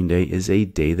 First green day is a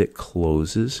day that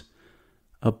closes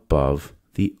above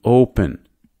the open.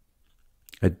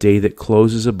 A day that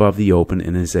closes above the open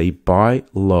and is a buy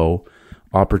low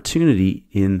opportunity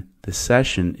in the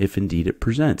session if indeed it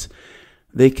presents.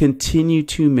 They continue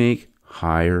to make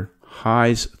higher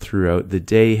highs throughout the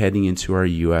day heading into our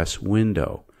US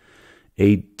window.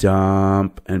 A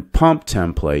dump and pump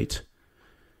template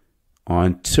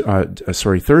on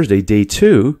Thursday, Day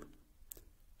 2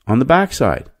 on the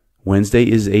backside. Wednesday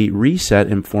is a reset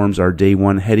and forms our Day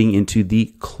 1 heading into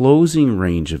the closing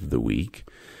range of the week.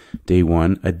 Day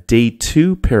 1, a Day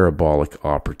 2 parabolic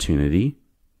opportunity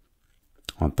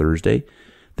on Thursday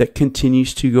that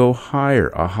continues to go higher.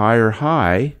 A higher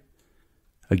high,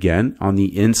 again, on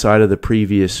the inside of the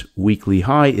previous weekly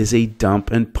high is a dump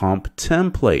and pump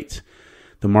template.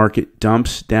 The market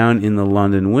dumps down in the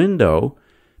London window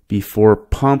before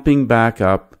pumping back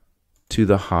up to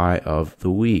the high of the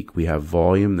week. We have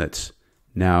volume that's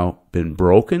now been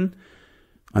broken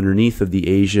underneath of the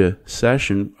Asia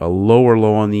session, a lower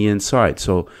low on the inside.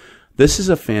 So this is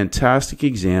a fantastic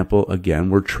example,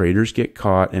 again, where traders get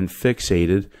caught and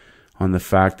fixated on the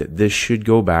fact that this should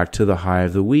go back to the high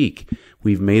of the week.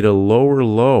 We've made a lower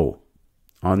low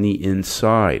on the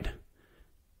inside.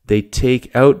 They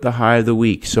take out the high of the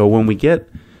week. So when we get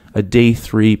a Day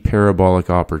 3 parabolic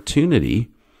opportunity,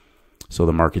 so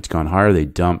the market's gone higher, they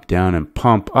dump down and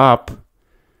pump up.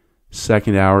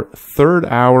 Second hour, third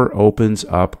hour opens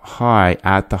up high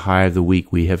at the high of the week.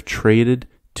 We have traded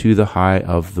to the high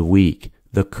of the week,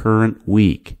 the current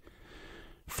week,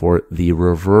 for the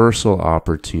reversal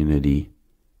opportunity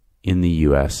in the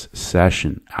US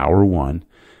session. Hour 1,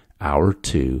 hour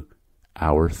 2,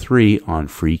 hour 3 on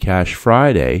Free Cash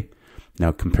Friday.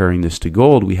 Now comparing this to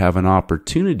gold, we have an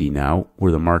opportunity now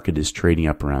where the market is trading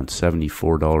up around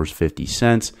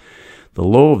 $74.50. The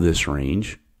low of this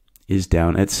range is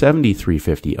down at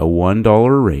 $73.50, a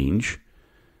 $1 range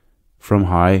from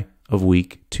high of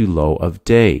week to low of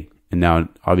day. And now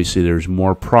obviously there's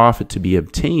more profit to be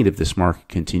obtained if this market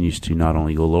continues to not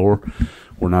only go lower.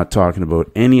 We're not talking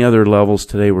about any other levels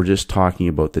today. We're just talking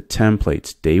about the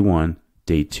templates. Day 1,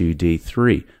 Day 2, Day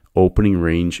 3. Opening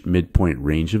range, midpoint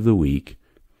range of the week,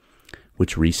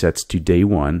 which resets to Day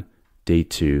 1, Day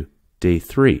 2, Day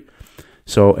 3.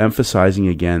 So emphasizing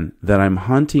again that I'm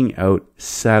hunting out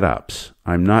setups.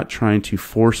 I'm not trying to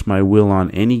force my will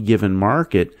on any given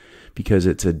market because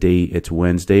it's a day, it's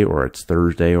Wednesday or it's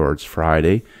Thursday or it's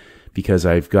Friday, because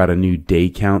I've got a new day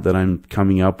count that I'm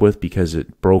coming up with because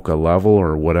it broke a level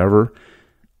or whatever.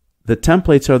 The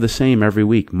templates are the same every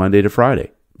week, Monday to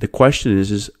Friday. The question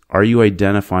is are you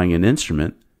identifying an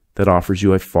instrument that offers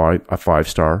you a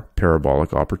five-star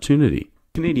parabolic opportunity?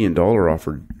 Canadian dollar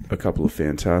offered a couple of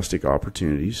fantastic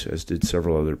opportunities, as did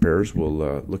several other pairs.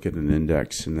 We'll look at an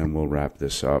index and then we'll wrap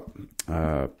this up.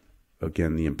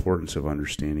 Again, the importance of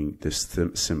understanding this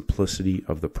simplicity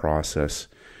of the process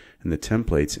and the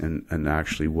templates and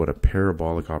actually what a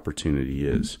parabolic opportunity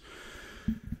is.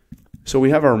 So we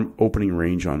have our opening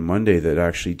range on Monday that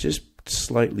actually just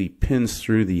slightly pins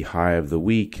through the high of the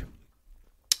week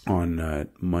on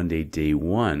Monday, Day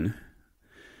 1.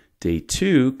 Day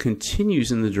 2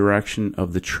 continues in the direction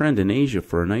of the trend in Asia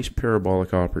for a nice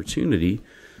parabolic opportunity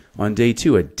on Day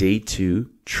 2, a Day 2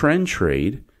 trend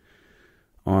trade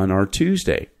on our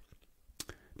Tuesday,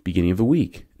 beginning of the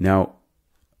week. Now,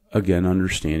 again,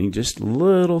 understanding just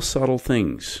little subtle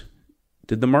things.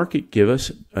 Did the market give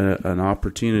us an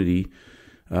opportunity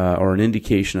or an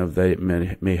indication of that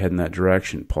it may head in that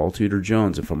direction? Paul Tudor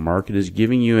Jones, if a market is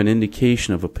giving you an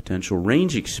indication of a potential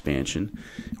range expansion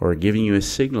or giving you a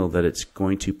signal that it's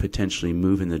going to potentially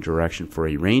move in the direction for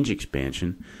a range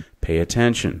expansion, pay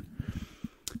attention.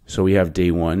 So we have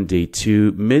Day 1, Day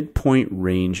 2, midpoint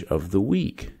range of the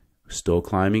week, still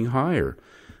climbing higher.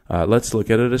 Let's look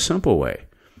at it a simple way.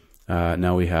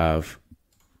 Now we have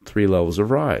three levels of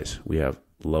rise. We have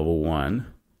level 1,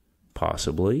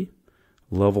 possibly,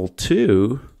 level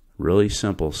 2, really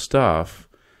simple stuff,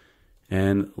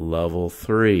 and level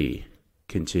 3,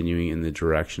 continuing in the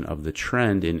direction of the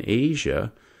trend in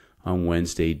Asia on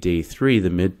Wednesday, day 3, the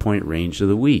midpoint range of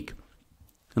the week.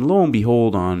 And lo and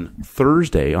behold, on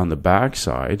Thursday, on the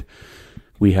backside,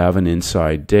 we have an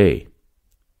inside day.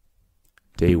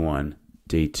 Day 1,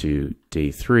 day 2, day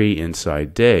 3,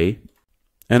 inside day,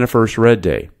 and a first red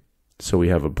day. So we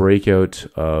have a breakout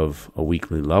of a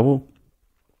weekly level.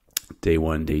 Day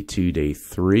 1, day 2, day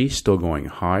 3, still going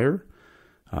higher.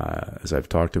 As I've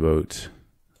talked about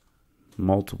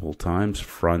multiple times,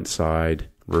 front side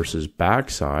versus back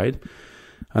side.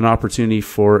 An opportunity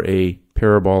for a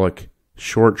parabolic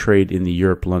short trade in the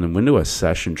Europe-London window, a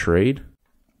session trade.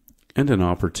 And an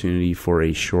opportunity for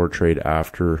a short trade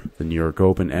after the New York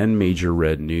Open and major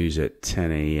red news at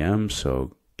 10 a.m.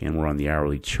 So again, we're on the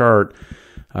hourly chart.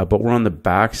 But we're on the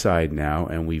backside now,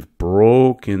 and we've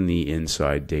broken the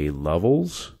inside day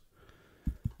levels.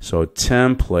 So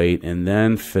template and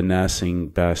then finessing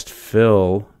best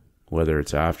fill, whether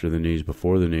it's after the news,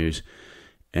 before the news,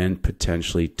 and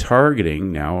potentially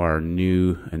targeting now our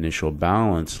new initial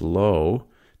balance low.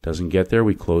 Doesn't get there,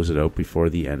 we close it out before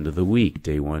the end of the week.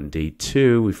 Day 1, day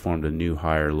 2, we formed a new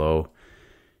higher low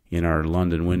in our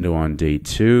London window on day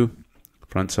 2,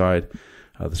 front side.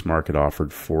 This market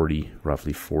offered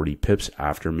roughly 40 pips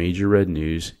after major red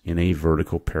news in a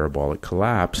vertical parabolic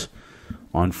collapse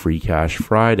on Free Cash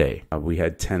Friday. We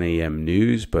had 10 a.m.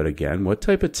 news, but again, what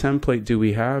type of template do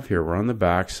we have here? We're on the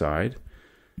backside,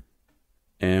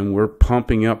 and we're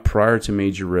pumping up prior to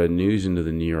major red news into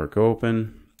the New York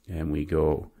Open, and we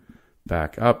go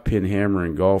back up, pin, hammer,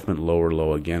 engulfment, lower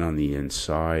low again on the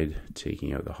inside,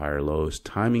 taking out the higher lows.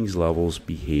 Timings, levels,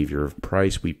 behavior of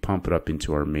price. We pump it up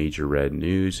into our major red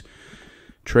news.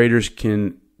 Traders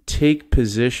can take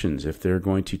positions if they're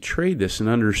going to trade this and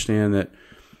understand that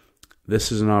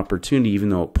this is an opportunity, even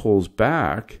though it pulls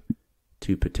back,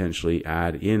 to potentially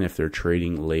add in if they're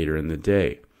trading later in the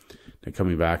day. Now,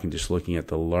 coming back and just looking at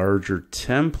the larger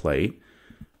template,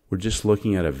 we're just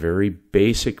looking at a very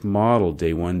basic model,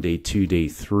 day 1, day 2, day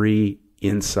 3,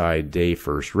 inside day,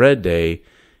 first red day,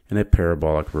 and a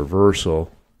parabolic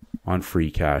reversal on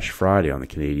Free Cash Friday on the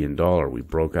Canadian dollar. We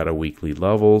broke out of weekly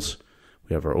levels.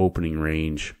 We have our opening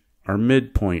range, our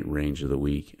midpoint range of the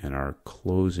week, and our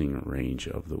closing range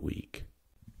of the week.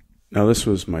 Now, this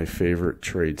was my favorite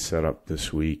trade setup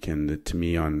this week, and to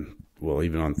me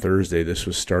even on Thursday, this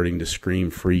was starting to scream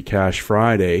Free Cash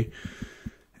Friday.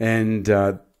 And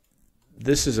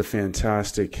this is a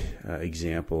fantastic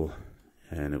example,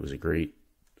 and it was a great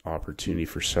opportunity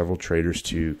for several traders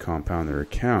to compound their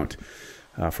account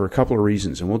for a couple of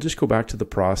reasons. And we'll just go back to the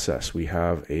process. We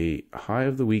have a high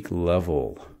of the week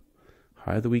level,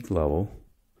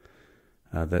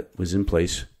 that was in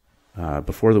place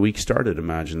before the week started.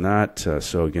 Imagine that.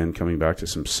 So again, coming back to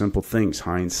some simple things,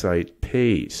 hindsight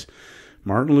pays.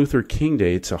 Martin Luther King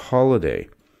Day, it's a holiday.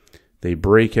 They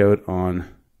break out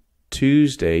on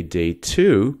Tuesday, day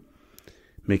 2,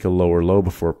 make a lower low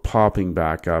before popping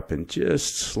back up and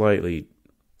just slightly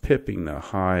pipping the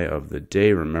high of the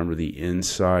day. Remember the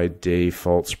inside day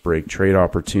false break trade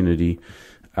opportunity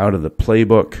out of the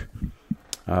playbook.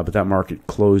 But that market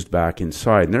closed back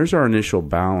inside. And there's our initial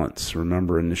balance.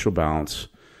 Remember, initial balance,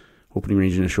 opening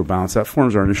range initial balance. That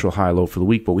forms our initial high low for the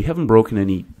week. But we haven't broken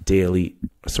any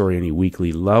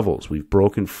weekly levels. We've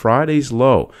broken Friday's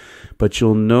low. But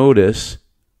you'll notice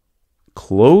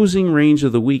closing range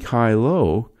of the week high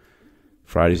low,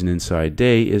 Friday's an inside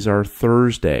day, is our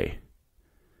Thursday.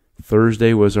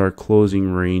 Thursday was our closing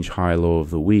range high low of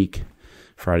the week.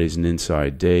 Friday's an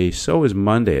inside day. So is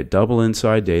Monday, a double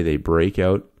inside day. They break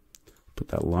out. Put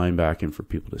that line back in for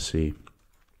people to see.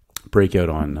 Break out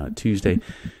on Tuesday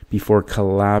before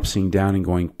collapsing down and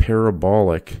going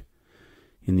parabolic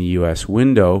in the U.S.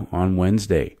 window on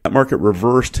Wednesday. That market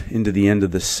reversed into the end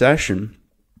of the session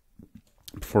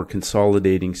before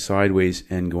consolidating sideways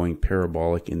and going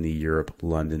parabolic in the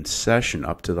Europe-London session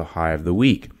up to the high of the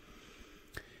week.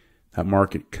 That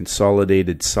market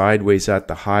consolidated sideways at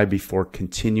the high before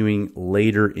continuing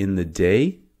later in the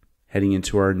day, heading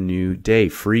into our new day,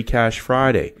 Free Cash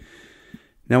Friday.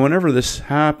 Now, whenever this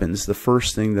happens, the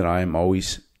first thing that I'm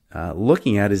always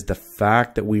looking at is the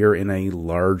fact that we are in a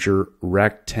larger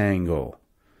rectangle.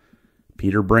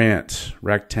 Peter Brandt,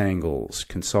 rectangles,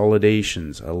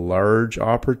 consolidations, a large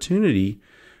opportunity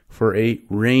for a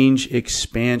range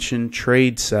expansion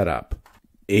trade setup.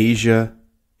 Asia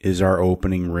is our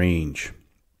opening range.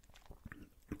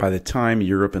 By the time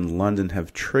Europe and London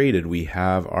have traded, we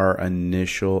have our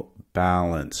initial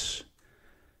balance.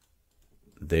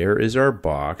 there is our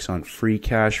box on Free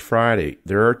Cash Friday.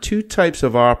 There are two types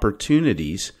of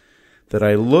opportunities that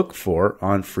I look for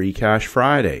on Free Cash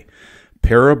Friday: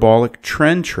 parabolic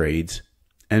trend trades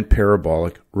and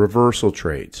parabolic reversal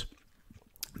trades.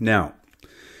 Now,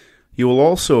 you will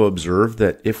also observe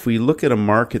that if we look at a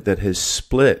market that has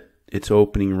split its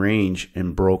opening range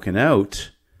and broken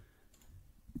out,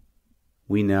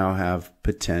 we now have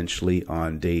potentially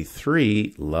on day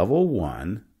 3, level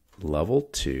 1, level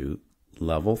 2,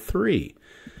 level 3.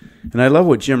 And I love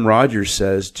what Jim Rogers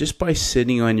says: just by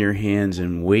sitting on your hands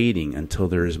and waiting until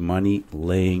there is money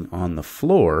laying on the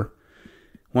floor,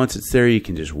 once it's there, you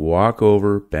can just walk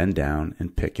over, bend down,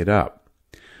 and pick it up.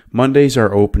 Monday's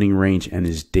our opening range and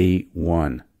is day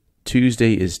 1.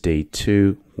 Tuesday is day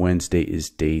 2. Wednesday is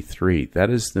day 3. That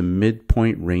is the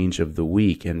midpoint range of the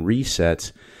week and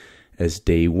resets as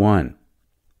day 1.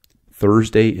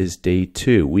 Thursday is day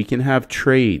 2. We can have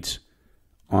trades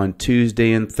on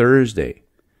Tuesday and Thursday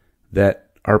that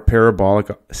are parabolic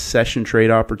session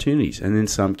trade opportunities, and in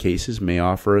some cases may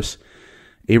offer us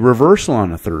a reversal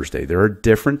on a Thursday. There are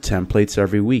different templates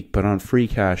every week, but on Free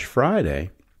Cash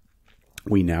Friday,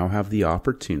 we now have the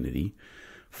opportunity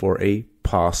for a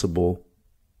possible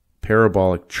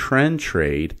parabolic trend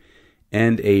trade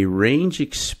and a range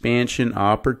expansion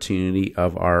opportunity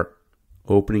of our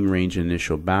opening range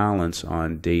initial balance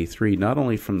on day 3, not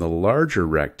only from the larger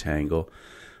rectangle,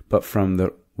 but from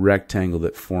the rectangle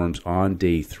that forms on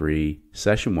day 3,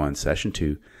 session 1, session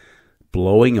 2,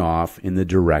 blowing off in the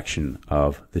direction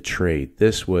of the trade.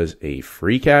 This was a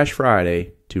Free Cash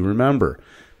Friday to remember.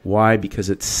 Why? Because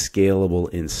it's scalable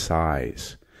in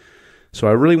size. So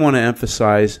I really want to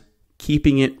emphasize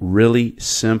keeping it really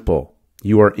simple.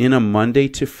 You are in a Monday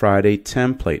to Friday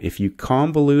template. If you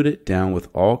convolute it down with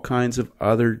all kinds of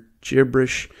other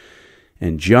gibberish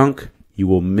and junk, you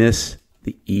will miss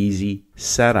the easy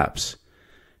setups.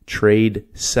 Trade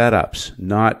setups,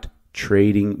 not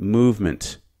trading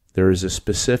movement. There is a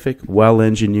specific,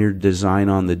 well-engineered design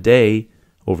on the day,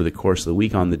 over the course of the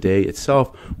week on the day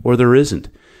itself, or there isn't.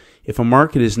 If a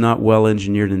market is not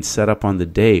well-engineered and set up on the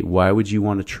day, why would you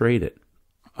want to trade it?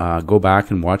 Go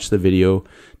back and watch the video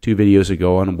 2 videos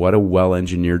ago on what a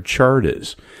well-engineered chart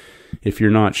is. If you're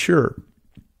not sure,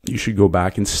 you should go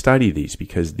back and study these,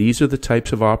 because these are the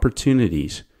types of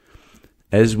opportunities,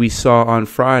 as we saw on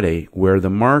Friday, where the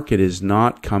market is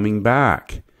not coming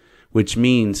back, which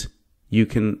means you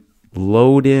can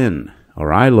load in,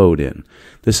 or I load in.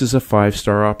 This is a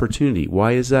 5-star opportunity.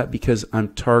 Why is that? Because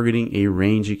I'm targeting a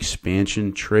range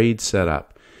expansion trade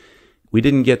setup. We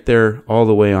didn't get there all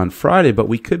the way on Friday, but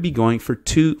we could be going for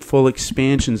 2 full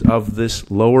expansions of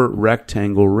this lower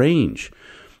rectangle range.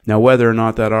 Now, whether or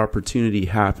not that opportunity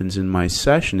happens in my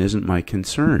session isn't my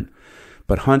concern,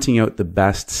 but hunting out the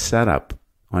best setup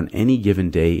on any given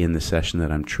day in the session that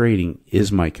I'm trading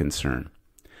is my concern.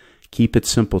 Keep it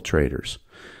simple, traders.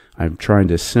 I'm trying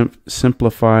to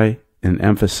simplify and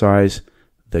emphasize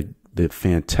the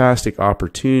fantastic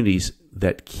opportunities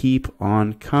that keep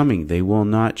on coming. They will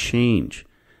not change.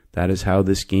 That is how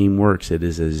this game works. It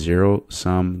is a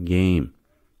zero-sum game.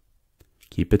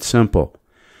 Keep it simple.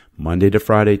 Monday to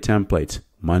Friday templates.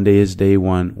 Monday is day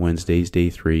 1, Wednesday is day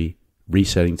 3,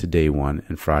 resetting to day 1,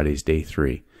 and Friday is day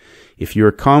 3. If you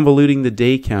are convoluting the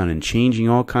day count and changing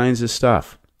all kinds of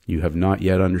stuff, you have not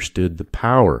yet understood the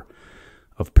power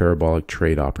of parabolic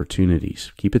trade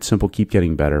opportunities. Keep it simple, keep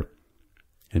getting better,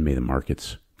 and may the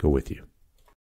markets go with you.